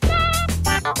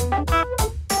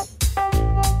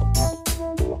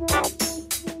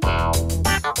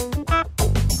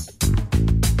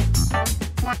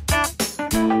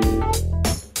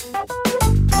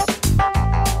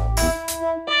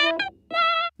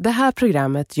 Det här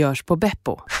programmet görs på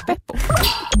Beppo.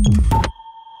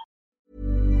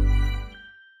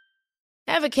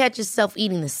 Ever catch yourself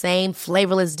eating the same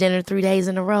flavorless dinner 3 days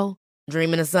in a row?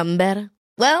 Dreaming of something better?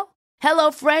 Well,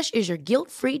 HelloFresh is your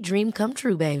guilt-free dream come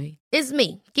true, baby. It's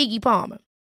me, Keke Palmer.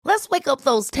 Let's wake up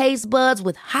those taste buds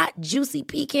with hot, juicy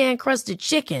pecan-crusted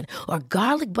chicken or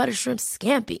garlic butter shrimp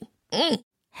scampi.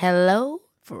 Hello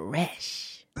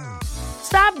Fresh.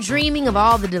 Stop dreaming of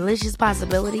all the delicious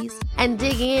possibilities and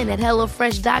dig in at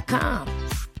HelloFresh.com.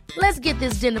 Let's get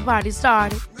this dinner party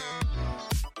started.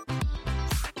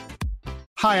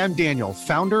 Hi, I'm Daniel,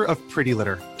 founder of Pretty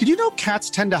Litter. Did you know cats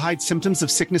tend to hide symptoms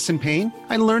of sickness and pain?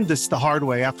 I learned this the hard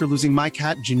way after losing my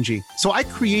cat, Gingy. So I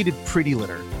created Pretty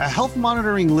Litter, a health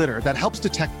monitoring litter that helps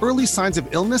detect early signs of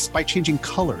illness by changing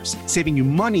colors, saving you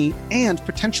money and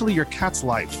potentially your cat's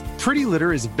life. Pretty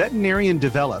Litter is veterinarian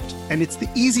developed, and it's the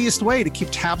easiest way to keep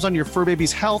tabs on your fur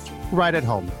baby's health right at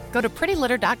home. Go to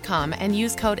prettylitter.com and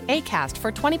use code ACAST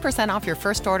for 20% off your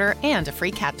first order and a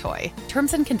free cat toy.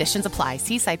 Terms and conditions apply.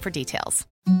 See site for details.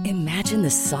 Imagine the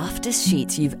softest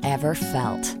sheets you've ever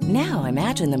felt. Now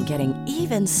imagine them getting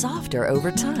even softer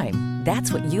over time.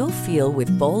 That's what you'll feel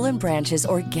with Boll & Branch's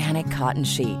organic cotton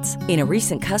sheets. In a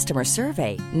recent customer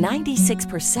survey,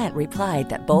 96% replied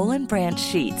that Boll & Branch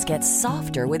sheets get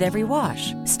softer with every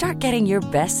wash. Start getting your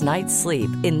best night's sleep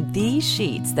in these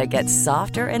sheets that get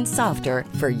softer and softer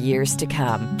for years to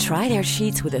come. Try their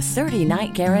sheets with a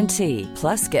 30-night guarantee.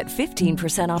 Plus, get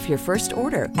 15% off your first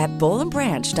order at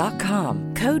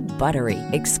bollandbranch.com. Code BUTTERY.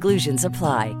 Exclusions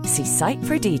apply. See site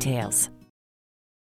for details.